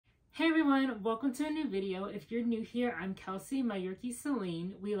Hey everyone, welcome to a new video. If you're new here, I'm Kelsey, my Yorkie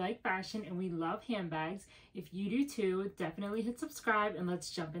Céline. We like fashion and we love handbags. If you do too, definitely hit subscribe and let's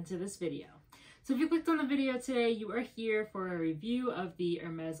jump into this video. So if you clicked on the video today, you are here for a review of the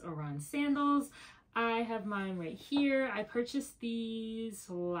Hermes Oran Sandals. I have mine right here. I purchased these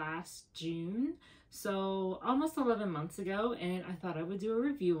last June, so almost 11 months ago, and I thought I would do a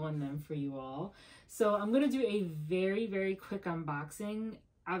review on them for you all. So I'm going to do a very quick unboxing.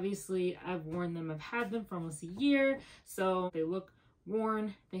 Obviously, I've worn them, I've had them for almost a year, so they look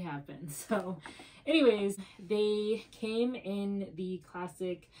worn, they have been. So anyways, they came in the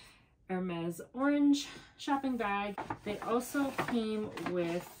classic Hermes orange shopping bag. They also came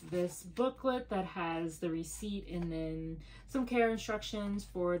with this booklet that has the receipt and then some care instructions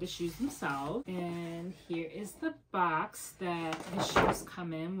for the shoes themselves. And here is the box that the shoes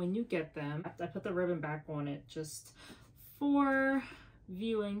come in when you get them. I put the ribbon back on it just for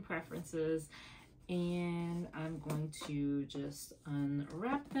viewing preferences, and I'm going to just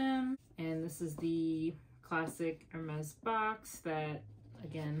unwrap them. And this is the classic Hermes box that,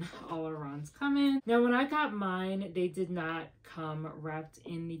 again, all Orans come in. Now when I got mine, they did not come wrapped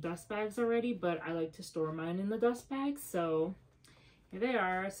in the dust bags already, but I like to store mine in the dust bags, so here they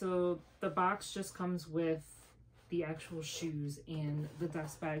are. So the box just comes with the actual shoes and the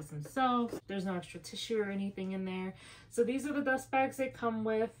dust bags themselves. There's no extra tissue or anything in there. So these are the dust bags they come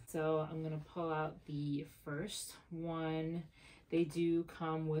with. So I'm gonna pull out the first one. They do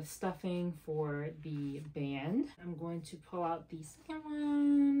come with stuffing for the band. I'm going to pull out the second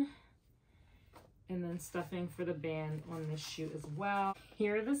one, and then stuffing for the band on this shoe as well.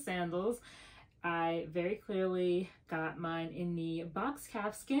 Here are the sandals. I very clearly got mine in the box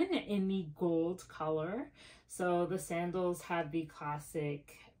calfskin in the gold color. So the sandals have the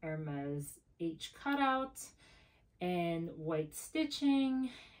classic Hermes H cutout and white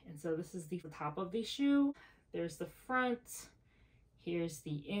stitching. And so this is the top of the shoe. There's the front. Here's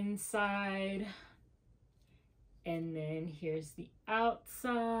the inside. And then here's the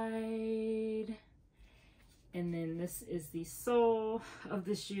outside. And then this is the sole of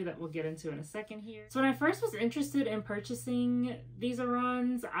the shoe that we'll get into in a second here. So when I first was interested in purchasing these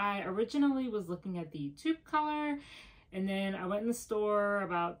Orans, I originally was looking at the taupe color, and then I went in the store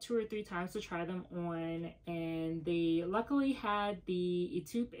about 2 or 3 times to try them on, and they luckily had the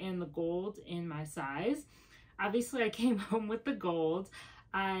taupe and the gold in my size. Obviously I came home with the gold.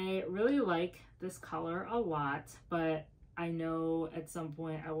 I really like this color a lot, but I know at some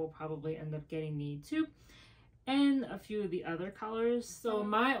point I will probably end up getting the taupe and a few of the other colors. So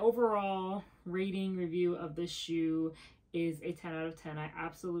my overall rating review of this shoe is a 10 out of 10. I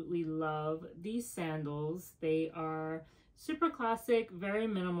absolutely love these sandals. They are super classic, very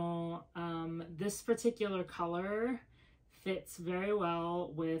minimal. This particular color fits very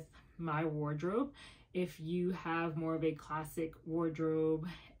well with my wardrobe. If you have more of a classic wardrobe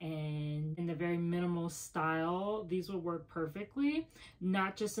and in a very minimal style, these will work perfectly.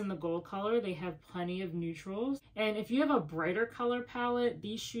 Not just in the gold color, they have plenty of neutrals. And if you have a brighter color palette,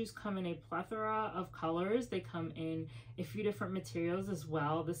 these shoes come in a plethora of colors. They come in a few different materials as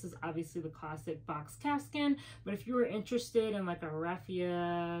well. This is obviously the classic box calfskin, but if you were interested in like a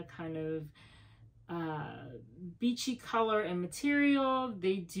raffia kind of beachy color and material,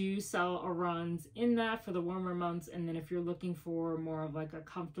 they do sell Orans in that for the warmer months. And then if you're looking for more of like a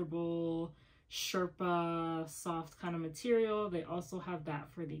comfortable Sherpa soft kind of material, they also have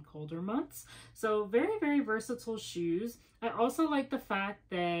that for the colder months. So very versatile shoes. I also like the fact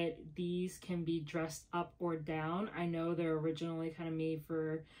that these can be dressed up or down. I know they're originally kind of made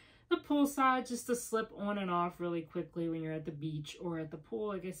for the poolside, just to slip on and off really quickly when you're at the beach or at the pool,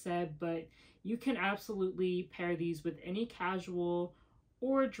 like I said, but you can absolutely pair these with any casual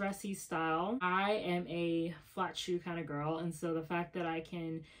or dressy style. I am a flat shoe kind of girl, and so the fact that I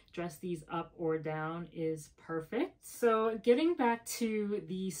can dress these up or down is perfect. So getting back to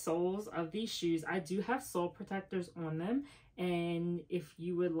the soles of these shoes, I do have sole protectors on them, and if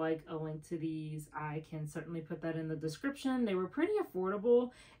you would like a link to these, I can certainly put that in the description. They were pretty affordable,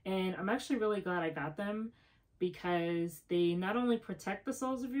 and I'm actually really glad I got them because they not only protect the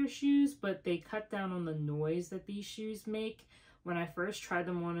soles of your shoes, but they cut down on the noise that these shoes make. When I first tried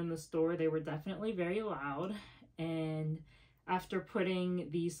them on in the store, they were definitely very loud, and after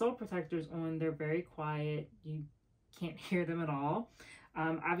putting the sole protectors on, they're very quiet. You can't hear them at all.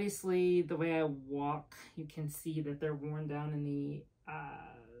 Obviously, the way I walk, you can see that they're worn down in the,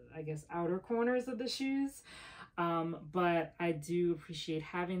 I guess, outer corners of the shoes. But I do appreciate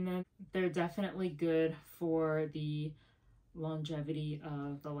having them. They're definitely good for the longevity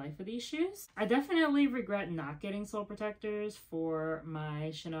of the life of these shoes. I definitely regret not getting sole protectors for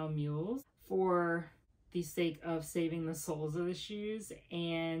my Chanel mules for the sake of saving the soles of the shoes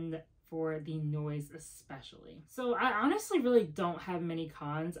and for the noise especially. So I honestly really don't have many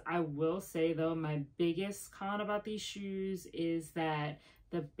cons. I will say though, my biggest con about these shoes is that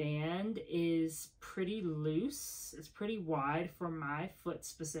the band is pretty loose. It's pretty wide for my foot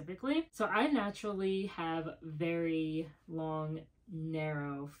specifically. So I naturally have very long,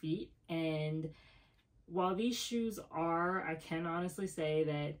 narrow feet, and while these shoes are, I can honestly say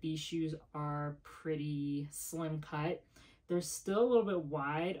that these shoes are pretty slim cut, they're still a little bit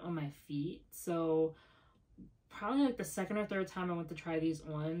wide on my feet. So probably like the second or third time I went to try these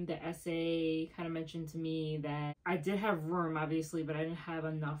on, the SA kind of mentioned to me that I did have room, obviously, but I didn't have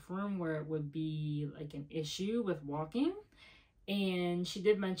enough room where it would be like an issue with walking. And she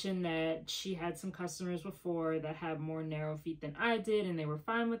did mention that she had some customers before that had more narrow feet than I did, and they were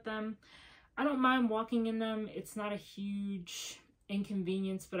fine with them. I don't mind walking in them. It's not a huge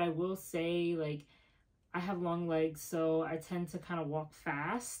inconvenience, but I will say, like, I have long legs, so I tend to kind of walk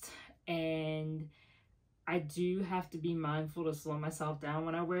fast, and I do have to be mindful to slow myself down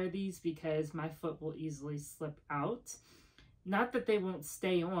when I wear these because my foot will easily slip out. Not that they won't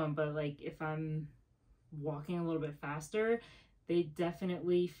stay on, but like if I'm walking a little bit faster, they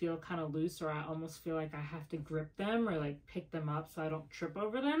definitely feel kind of loose, or I almost feel like I have to grip them or like pick them up so I don't trip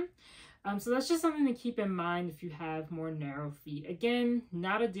over them. So that's just something to keep in mind if you have more narrow feet. Again,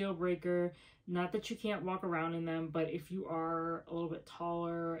 not a deal breaker. Not that you can't walk around in them, but if you are a little bit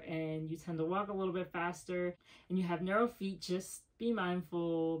taller and you tend to walk a little bit faster and you have narrow feet, just be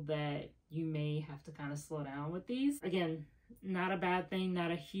mindful that you may have to kind of slow down with these. Again, not a bad thing,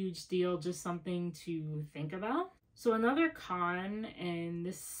 not a huge deal, just something to think about. So another con, and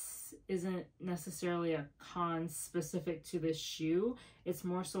this isn't necessarily a con specific to this shoe, it's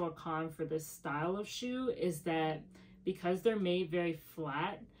more so a con for this style of shoe, is that because they're made very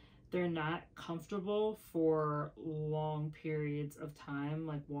flat, they're not comfortable for long periods of time,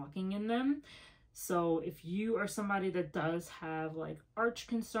 like walking in them. So if you are somebody that does have like arch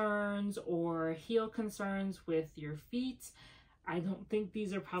concerns or heel concerns with your feet, I don't think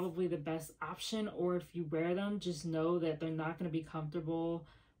these are probably the best option. Or if you wear them, just know that they're not going to be comfortable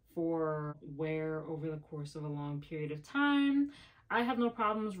for wear over the course of a long period of time. I have no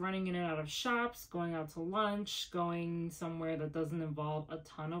problems running in and out of shops, going out to lunch, going somewhere that doesn't involve a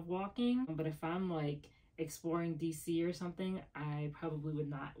ton of walking. But if I'm like exploring DC or something, I probably would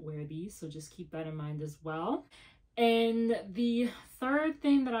not wear these. So just keep that in mind as well. And the third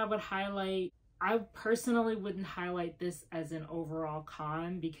thing that I would highlight, I personally wouldn't highlight this as an overall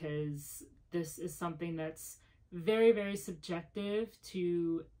con because this is something that's very, very subjective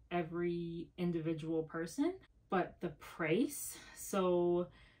to every individual person. But the price, so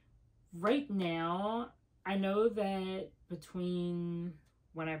right now, I know that between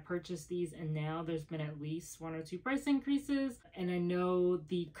when I purchased these and now, there's been at least 1 or 2 price increases. And I know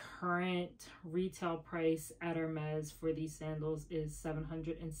the current retail price at Hermes for these sandals is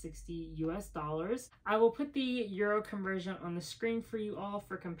 $760 US. I will put the euro conversion on the screen for you all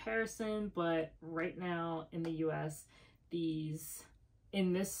for comparison, but right now in the US, these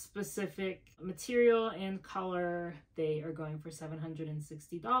in this specific material and color, they are going for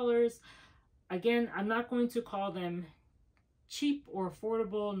 $760. Again, I'm not going to call them cheap or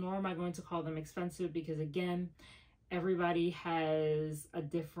affordable, nor am I going to call them expensive, because again, everybody has a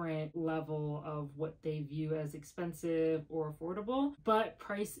different level of what they view as expensive or affordable. But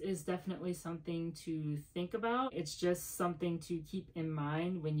price is definitely something to think about. It's just something to keep in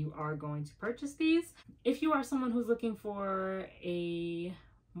mind when you are going to purchase these. If you are someone who's looking for a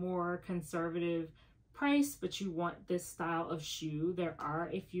more conservative price, but you want this style of shoe, there are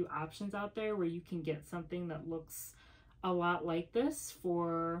a few options out there where you can get something that looks a lot like this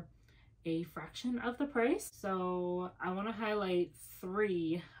for a fraction of the price. So I want to highlight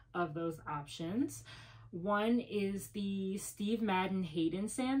 3 of those options. One is the Steve Madden Haydn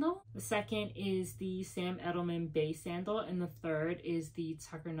sandal. The second is the Sam Edelman Bay sandal. And the third is the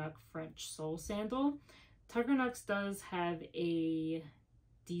Tuckernuck French sole sandal. Tuckernuck's does have a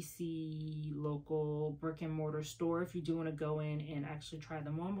DC local brick and mortar store if you do want to go in and actually try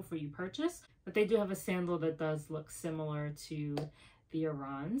them on before you purchase. But they do have a sandal that does look similar to the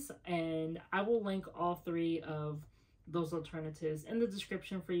Orans, and I will link all 3 of those alternatives in the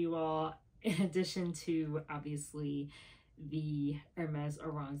description for you all, in addition to obviously the Hermes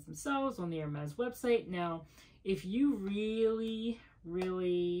Orans themselves on the Hermes website. Now, if you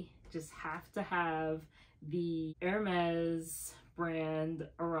really just have to have the Hermes brand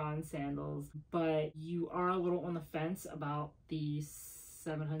Oran sandals, but you are a little on the fence about the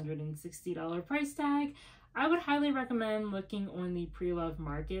 $760 price tag, I would highly recommend looking on the pre-loved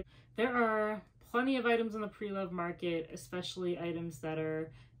market. There are plenty of items on the pre-loved market, especially items that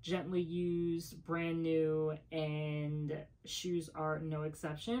are gently used, brand new, and shoes are no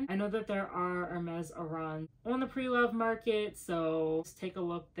exception. I know that there are Hermes Oran on the pre-loved market, so just take a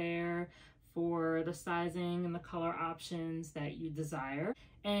look there for the sizing and the color options that you desire.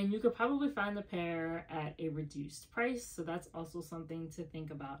 And you could probably find the pair at a reduced price, so that's also something to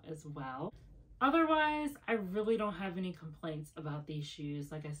think about as well. Otherwise, I really don't have any complaints about these shoes.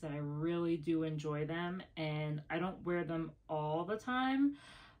 Like I said, I really do enjoy them, and I don't wear them all the time,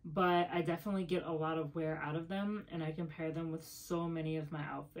 but I definitely get a lot of wear out of them, and I can pair them with so many of my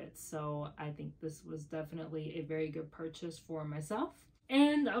outfits. So I think this was definitely a very good purchase for myself.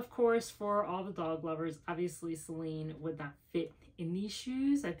 And of course, for all the dog lovers, obviously Céline would not fit in these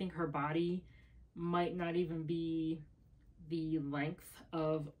shoes. I think her body might not even be the length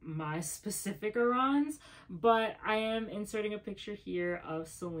of my specific Orans, but I am inserting a picture here of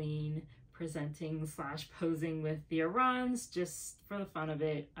Céline presenting / posing with the Orans just for the fun of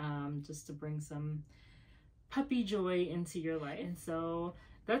it, just to bring some puppy joy into your life. And so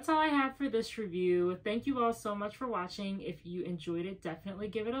that's all I have for this review. Thank you all so much for watching. If you enjoyed it, definitely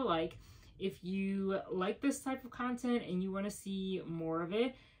give it a like. If you like this type of content and you want to see more of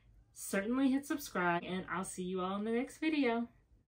it, certainly hit subscribe, and I'll see you all in the next video.